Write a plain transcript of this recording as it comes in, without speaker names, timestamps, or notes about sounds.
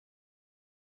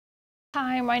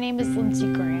Hi, my name is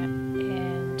Lindsay Grant,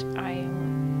 and I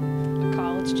am a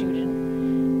college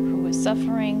student who is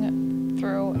suffering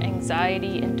through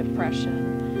anxiety and depression.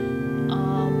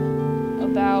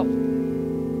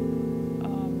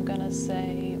 I'm gonna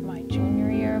say my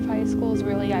junior year of high school is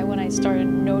really when I started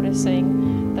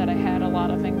noticing that I had a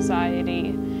lot of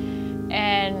anxiety,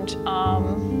 and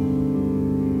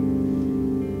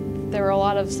there were a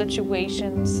lot of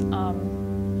situations.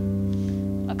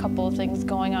 A couple of things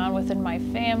going on within my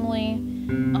family,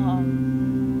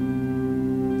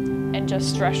 and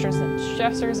just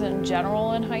stressors in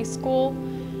general in high school.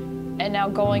 And now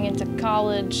going into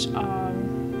college,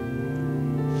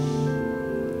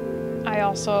 I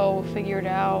also figured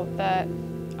out that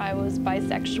I was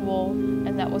bisexual,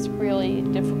 and that was really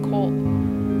difficult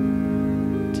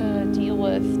to deal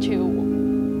with, to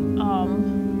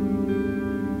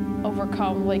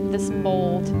overcome like this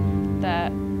mold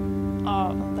that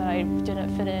I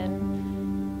didn't fit in,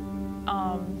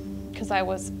 because I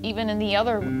was even in the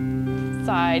other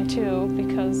side too,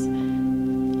 because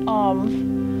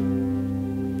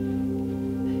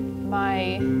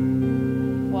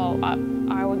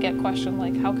I would get questioned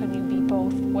like, how can you be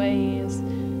both ways,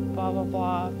 blah blah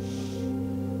blah.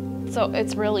 So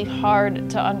it's really hard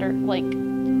to it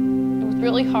was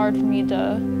really hard for me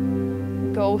to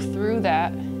go through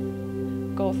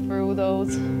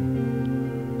those.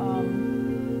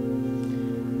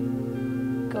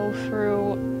 Go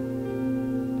through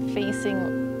facing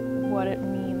what it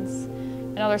means.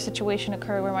 Another situation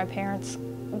occurred where my parents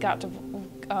got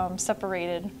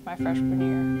separated my freshman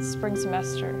year, spring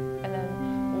semester, and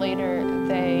then later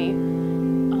they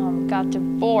got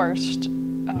divorced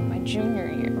my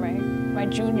junior year,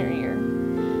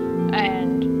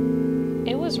 and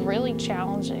it was really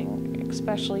challenging,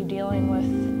 especially dealing with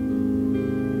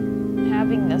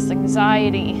having this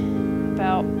anxiety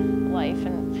about life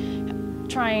and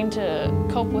trying to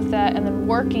cope with that, and then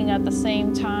working at the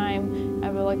same time. I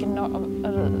have like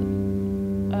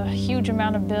a huge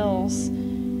amount of bills,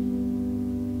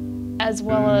 as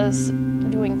well as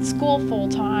doing school full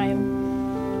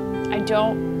time.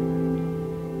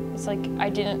 It's like I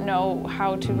didn't know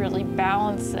how to really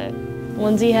balance it.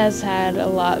 Lindsay has had a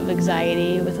lot of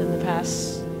anxiety within the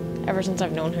past, ever since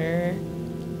I've known her,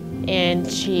 and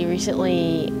she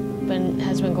recently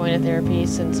has been going to therapy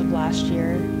since of last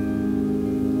year.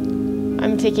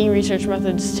 I'm taking research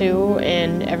methods too,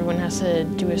 and everyone has to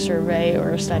do a survey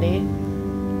or a study.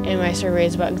 And my survey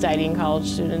is about anxiety in college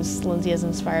students. Lindsay has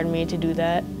inspired me to do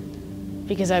that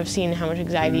because I've seen how much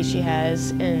anxiety she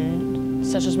has, and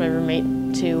such as my roommate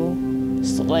too.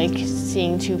 So, like,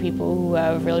 seeing two people who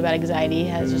have really bad anxiety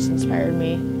has just inspired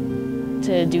me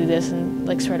to do this and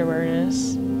like spread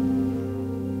awareness. I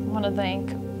want to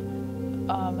thank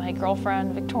my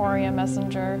girlfriend, Victoria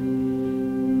Messenger.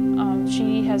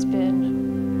 She has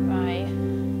been my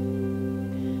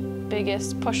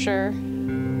biggest pusher.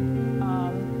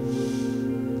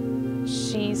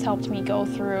 She's helped me go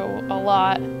through a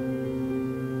lot.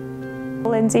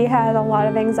 Lindsay had a lot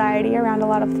of anxiety around a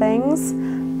lot of things.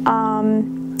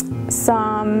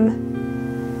 Some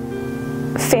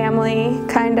family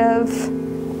kind of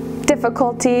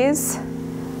difficulties,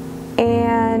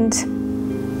 and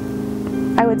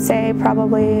I would say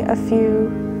probably a few,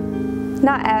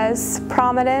 not as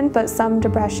prominent, but some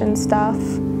depression stuff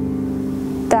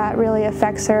that really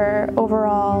affects her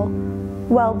overall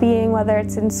well-being, whether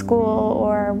it's in school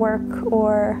or work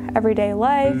or everyday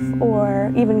life,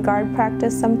 or even guard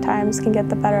practice sometimes can get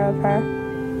the better of her.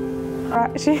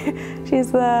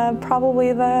 She's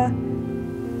probably the,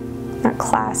 not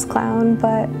class clown,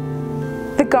 but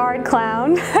the guard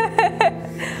clown.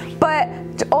 But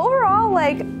overall,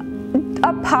 like,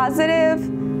 a positive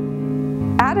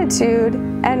attitude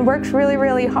and works really,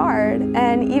 really hard.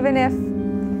 And even if,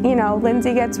 you know,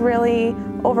 Lindsay gets really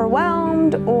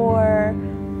overwhelmed or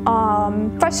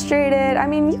frustrated, I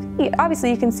mean, obviously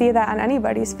you can see that on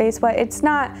anybody's face, but it's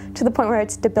not to the point where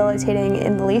it's debilitating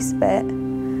in the least bit.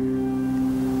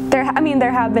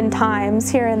 There have been times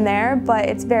here and there, but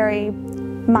it's very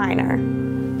minor.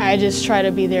 I just try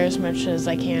to be there as much as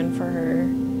I can for her,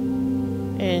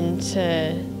 and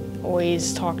to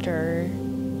always talk to her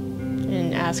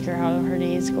and ask her how her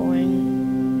day is going.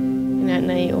 And at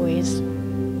night, always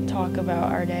talk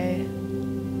about our day.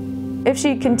 If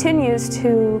she continues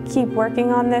to keep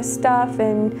working on this stuff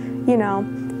and, you know,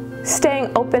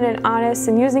 staying open and honest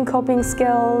and using coping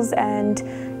skills and,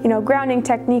 you know, grounding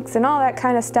techniques and all that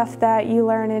kind of stuff that you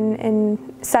learn in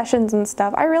sessions and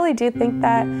stuff, I really do think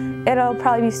that it'll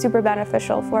probably be super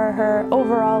beneficial for her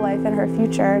overall life and her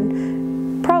future.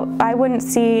 And I wouldn't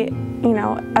see, you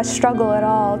know, a struggle at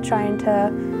all trying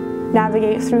to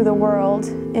navigate through the world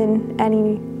in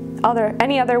any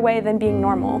other way than being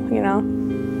normal, you know?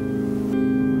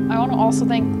 I want to also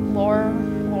thank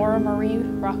Laura Marie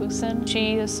Rahusin.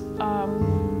 She has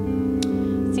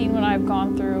seen what I've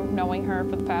gone through, knowing her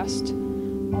for the past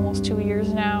almost 2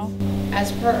 years now.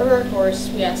 As part of our course,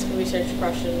 we ask a research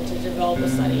question to develop a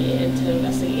study and to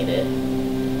investigate it.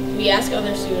 We ask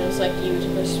other students like you to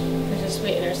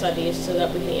participate in our studies so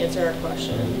that we can answer our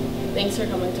question. Thanks for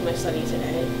coming to my study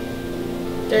today.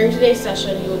 During today's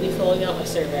session, you will be filling out a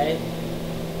survey.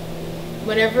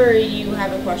 Whenever you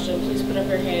have a question, please put up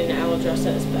your hand and I will address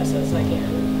it as best as I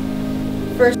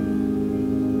can. First,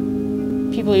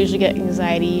 people usually get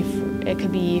anxiety. It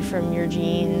could be from your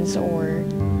genes or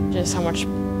just how much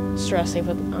stress they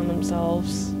put on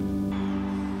themselves.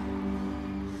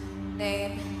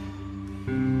 Name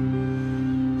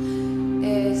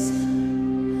is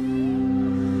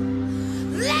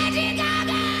Lady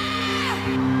Gaga!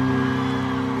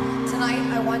 Tonight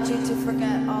I want you to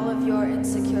forget all of your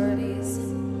insecurities.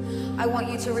 I want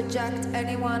you to reject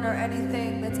anyone or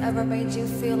anything that's ever made you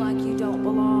feel like you don't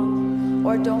belong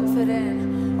or don't fit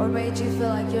in, or made you feel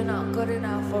like you're not good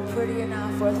enough or pretty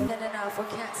enough or thin enough or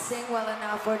can't sing well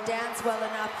enough or dance well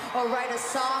enough or write a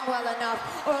song well enough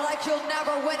or like you'll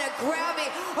never win a Grammy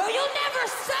or you'll never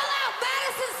sell out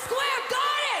Madison Square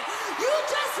Garden. You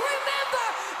just remember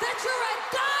that you're a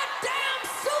goddamn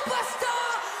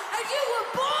superstar and you were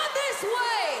born this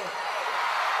way.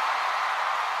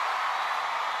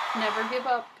 Never give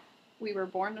up. We were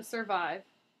born to survive.